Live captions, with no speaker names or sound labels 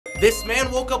This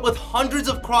man woke up with hundreds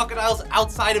of crocodiles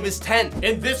outside of his tent.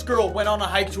 And this girl went on a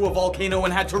hike to a volcano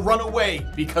and had to run away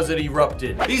because it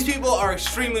erupted. These people are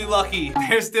extremely lucky.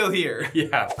 They're still here.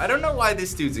 Yeah. I don't know why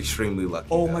this dude's extremely lucky.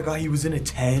 Oh my god, he was in a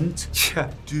tent? Yeah.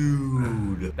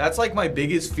 Dude. That's like my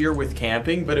biggest fear with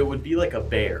camping, but it would be like a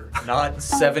bear, not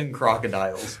 7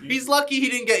 crocodiles. He's lucky he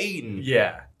didn't get eaten.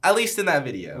 Yeah. At least in that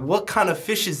video. What kind of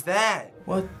fish is that?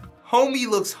 What? Homie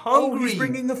looks hungry. Oh, he's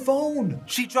bringing the phone.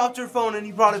 She dropped her phone and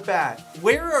he brought it back.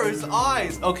 Where are his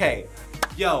eyes? Okay.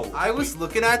 Yo, I was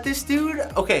looking at this dude.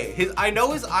 Okay, I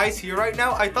know his eye's here right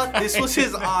now. I thought this was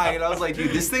his eye, and I was like,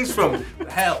 dude, this thing's from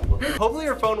hell. Hopefully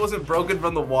her phone wasn't broken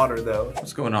from the water, though.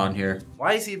 What's going on here?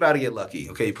 Why is he about to get lucky?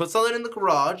 Okay, he put something in the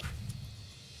garage.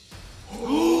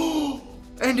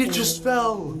 And it just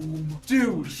fell.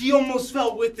 Dude, he almost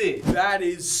fell with it. That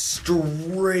is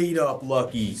straight up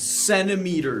lucky.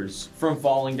 Centimeters from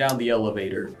falling down the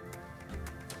elevator.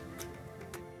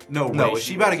 No way. No,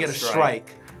 she about to get a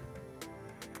strike.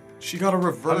 She got a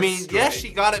reverse. I mean, yeah,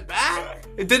 she got it back.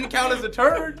 It didn't count as a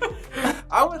turn.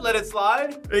 I would let it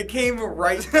slide. It came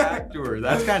right back to her.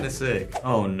 That's kind of sick.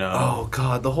 Oh no. Oh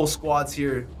god, the whole squad's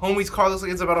here. Homie's car looks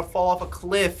like it's about to fall off a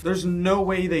cliff. There's no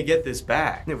way they get this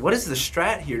back. What is the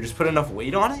strat here? Just put enough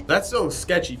weight on it? That's so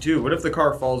sketchy too. What if the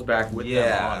car falls back with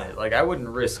them on it? Like, I wouldn't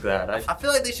risk that. I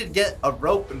feel like they should get a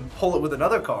rope and pull it with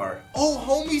another car. Oh,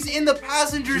 homie's in the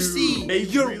passenger seat.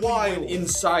 You're really wild.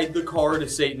 Inside the car to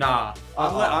say, nah,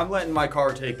 I'm letting my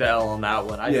car take the L on that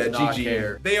one. I do not care.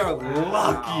 They are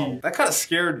lucky. That kind of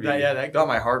scared me. Yeah, that got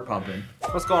my heart pumping.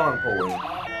 What's going on, Poland?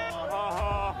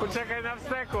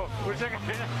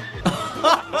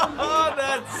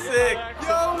 That's sick.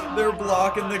 Yo, they're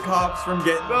blocking the cops from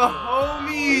getting the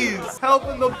homies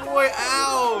helping the boy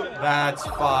out. That's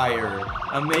fire.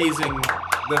 Amazing.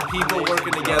 The people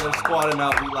working together, squatting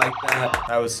up. We like that.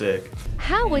 That was sick.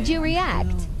 How would you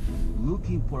react?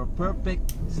 Looking for a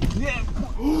perfect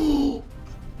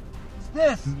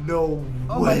this? No way.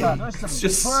 Oh my god, there's some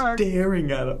just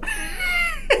staring at him.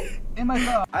 In my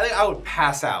car. I think I would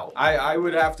pass out. I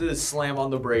would have to slam on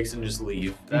the brakes and just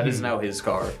leave. That is now his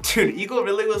car. Dude, Eagle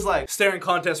really was like, staring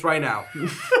contest right now.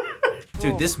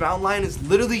 Dude, this mountain lion is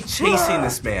literally chasing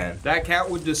this man. That cat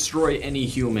would destroy any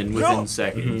human within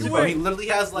seconds. Bro, he literally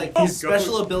has like, his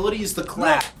special ability is to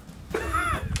clap.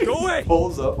 Go away.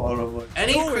 Pulls up on him. Like,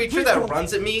 any creature that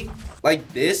runs at me like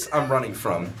this, I'm running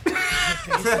from.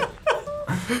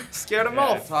 Scared him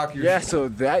off. So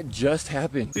that just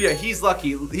happened. So yeah, he's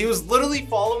lucky. He was literally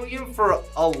following him for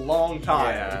a long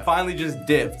time. Yeah. And finally just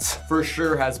dipped. For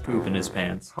sure has poop in his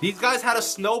pants. These guys had a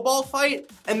snowball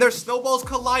fight, and their snowballs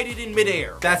collided in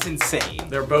midair. That's insane.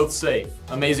 They're both safe.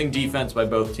 Amazing defense by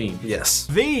both teams. Yes.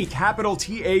 The capital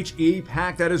THE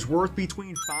pack that is worth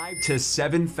between $5,000 to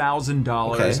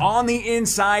 $7,000 on the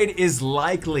inside is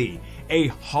likely a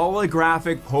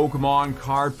holographic Pokemon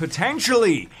card,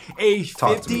 potentially a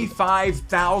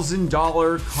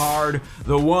 $55,000 card,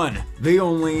 the one, the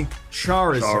only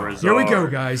Charizard. Here we go,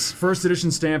 guys. First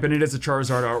edition stamp, and it is a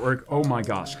Charizard artwork. Oh my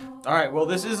gosh. All right, well,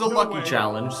 this is a lucky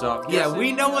challenge, so yeah,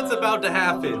 we know what's about to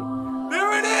happen.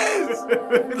 There it is!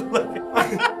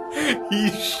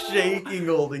 He's shaking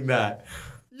holding that.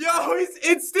 Yo, he's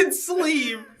instant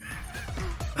sleep.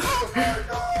 Oh my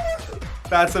god.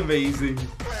 That's amazing.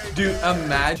 Dude,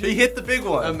 imagine. He hit the big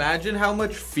one. Imagine how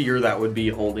much fear that would be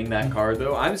holding that card,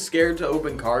 though. I'm scared to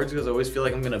open cards because I always feel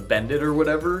like I'm going to bend it or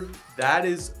whatever. That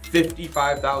is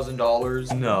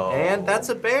 $55,000. No. And that's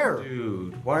a bear.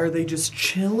 Dude, why are they just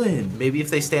chilling? Maybe if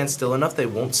they stand still enough, they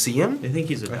won't see him. They think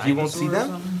he's a dinosaur. He won't see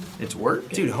them. It's working.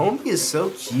 Dude, homie is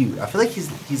so cute. I feel like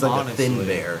he's like Honestly. a thin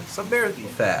bear. Some bears be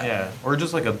fat. Yeah, or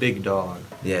just like a big dog.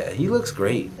 Yeah, he looks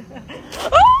great.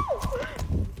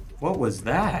 What was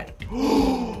that?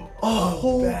 A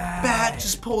whole bat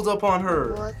just pulled up on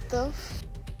her. What the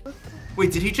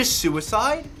Wait, did he just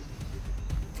suicide?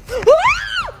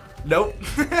 Nope.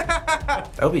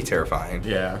 That would be terrifying.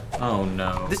 Yeah. Oh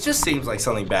no. This just seems like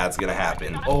something bad's gonna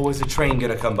happen. Oh, is a train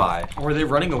gonna come by? Or are they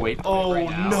running away from it right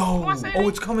now? No. Oh,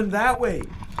 it's coming that way.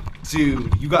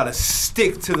 Dude, you gotta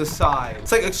stick to the side.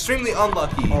 It's like extremely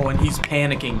unlucky. Oh, and he's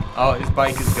panicking. Oh, his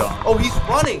bike is gone. Oh, he's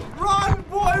running. Run,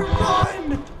 boy,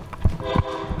 run.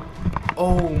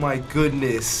 Oh my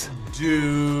goodness.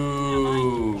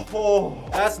 Dude. Oh,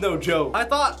 that's no joke. I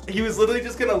thought he was literally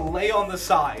just gonna lay on the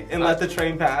side and let the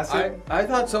train pass him. I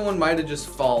thought someone might have just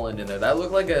fallen in there. That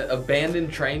looked like an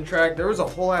abandoned train track. There was a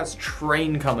whole ass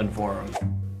train coming for him.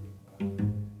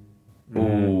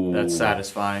 Ooh. That's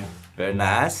satisfying. Very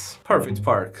nice. Perfect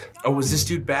park. Oh, was this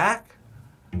dude back?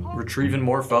 Retrieving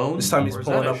more phones? This time he's Or is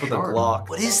pulling that up with a shark? Glock.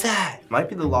 What is that? Might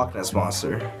be the Loch Ness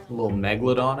Monster. A little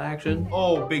megalodon action.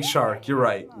 Oh, big shark. You're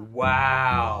right.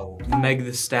 Wow. Meg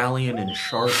the Stallion in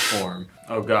shark form.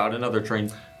 Oh god, another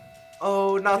train.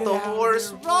 Oh, not the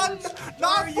horse. Run!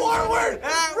 Not forward!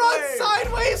 Run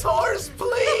sideways, horse,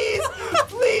 please!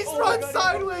 Please run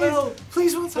sideways!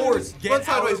 Please run sideways. Horse, get Run out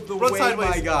sideways. of the Run way, sideways.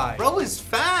 my guy. Bro is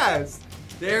fast.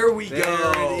 There we There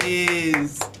go. it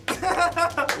is.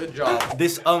 Good job.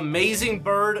 This amazing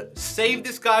bird saved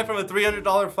this guy from a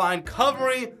 $300 fine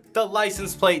covering the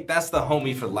license plate. That's the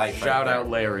homie for life. Shout right out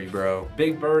Larry, bro. there.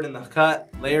 Big bird in the cut.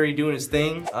 Larry doing his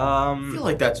thing. I feel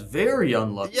like that's very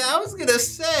unlucky. Yeah, I was gonna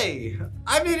say.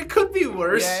 I mean, it could be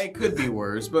worse. Yeah, it could be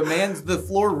worse, but man, the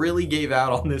floor really gave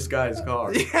out on this guy's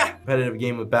car. Yeah. Competitive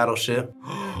game of Battleship.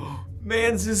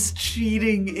 Mans is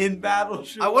cheating in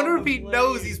Battleship. I wonder if he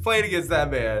knows he's playing against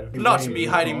that man. Not to me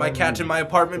hiding my cat in my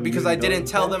apartment because I didn't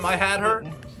tell them I had her.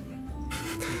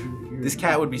 This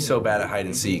cat would be so bad at hide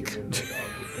and seek.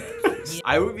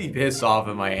 I would be pissed off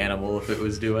at my animal if it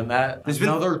was doing that. There's been-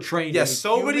 Another train. Yeah,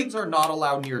 so many- Humans are not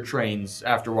allowed near trains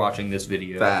after watching this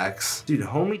video. Facts. Dude,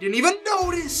 homie didn't even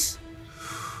notice.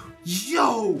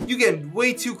 Yo, you getting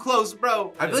way too close,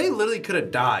 bro. I really literally could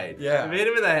have died. Yeah. I made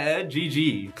him in the head.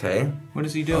 GG. Okay. What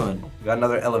is he doing? We got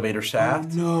another elevator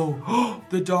shaft. No.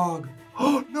 The dog.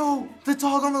 Oh no, the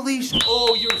dog on the leash.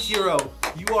 Oh, you're a hero.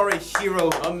 You are a hero.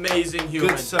 Amazing human.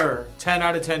 Good sir. 10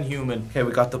 out of 10 human. Okay,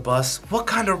 we got the bus. What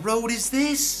kind of road is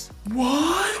this?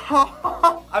 What?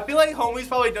 I feel like homie's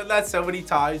probably done that so many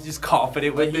times, just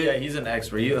confident with Yeah, it. he's an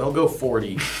expert. He'll go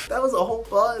 40. That was a whole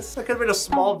bus. That could have been a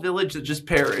small village that just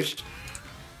perished.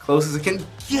 Close as it can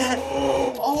get.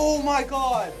 Oh my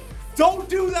god. Don't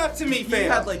do that to me, He fam.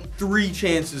 had like 3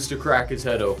 chances to crack his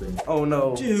head open. Oh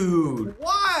no. Dude.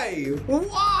 Why?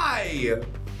 Why?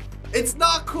 It's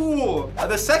not cool.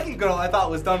 The second girl I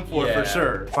thought was done for Yeah.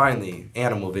 sure. Finally,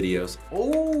 animal videos.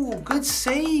 Oh, good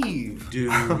save.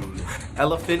 Dude.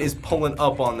 Elephant is pulling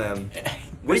up on them.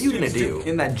 What are you gonna do?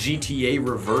 In that GTA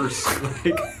reverse.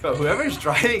 Like, Whoever's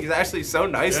driving is actually so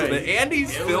nice Yeah, with it. And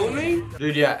he's filming.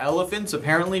 dude, yeah, elephants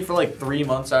apparently for like 3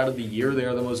 months out of the year, they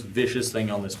are the most vicious thing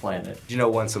on this planet. You know,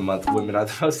 once a month, women are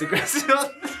the most aggressive. I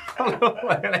don't know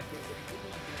why.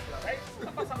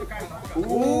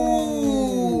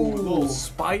 Ooh, little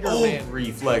Spider-Man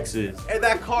reflexes. And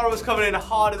that car was coming in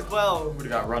hot as well. Would've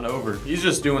got run over. He's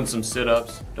just doing some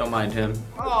sit-ups. Don't mind him.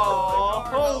 Aww,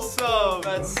 wholesome.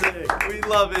 That's sick. We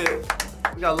love it.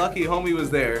 We got lucky homie was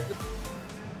there.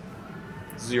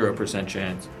 0%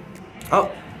 chance. Oh,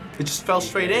 it just fell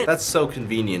straight in. That's so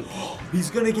convenient. He's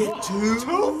gonna get 2. 2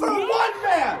 for 1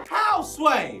 man. How,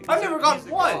 Sway? I've never got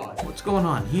one. What's going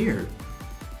on here?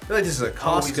 I feel like this is a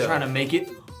Oh, he's Costco. trying to make it.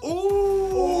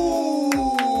 Ooh.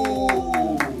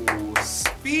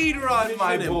 Speed run,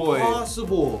 my Mission boy.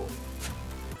 Impossible.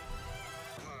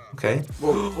 Okay.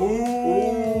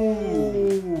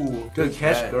 Ooh. Good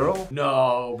catch, girl.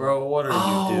 No, bro, what are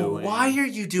you doing? Why are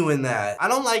you doing that? I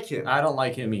don't like him. I don't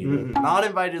like him either. Not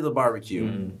invited to the barbecue.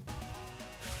 Mm.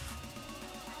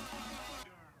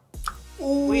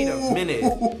 Wait a minute.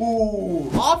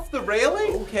 Off the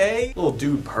railing? Okay. Little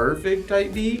dude perfect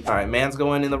type beat. All right, man's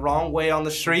going in the wrong way on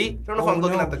the street. I don't know if I'm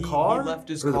looking at the car He left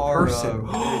his or the car. person.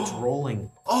 It's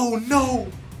rolling. Oh no,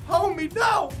 homie,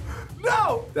 no,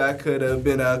 no. That could have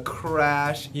been a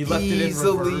crash. He left it in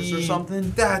easily. reverse or something?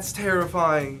 That's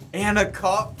terrifying. And a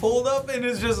cop pulled up and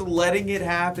is just letting it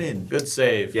happen. Good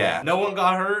save. Yeah, no one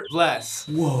got hurt. Bless.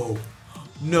 Whoa.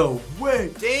 No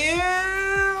way.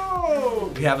 Damn!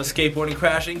 We have a skateboarding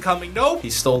crash incoming. Nope. He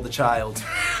stole the child.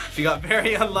 She got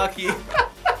very unlucky.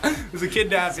 It was a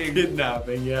kidnapping.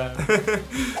 Kidnapping, yeah.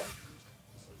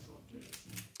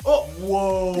 Oh,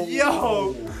 Whoa.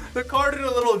 yo! The car did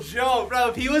a little jump. Bro,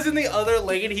 if he was in the other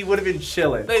lane, he would have been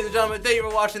chilling. Ladies and gentlemen, thank you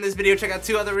for watching this video. Check out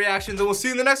 2 other reactions, and we'll see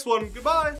you in the next one. Goodbye.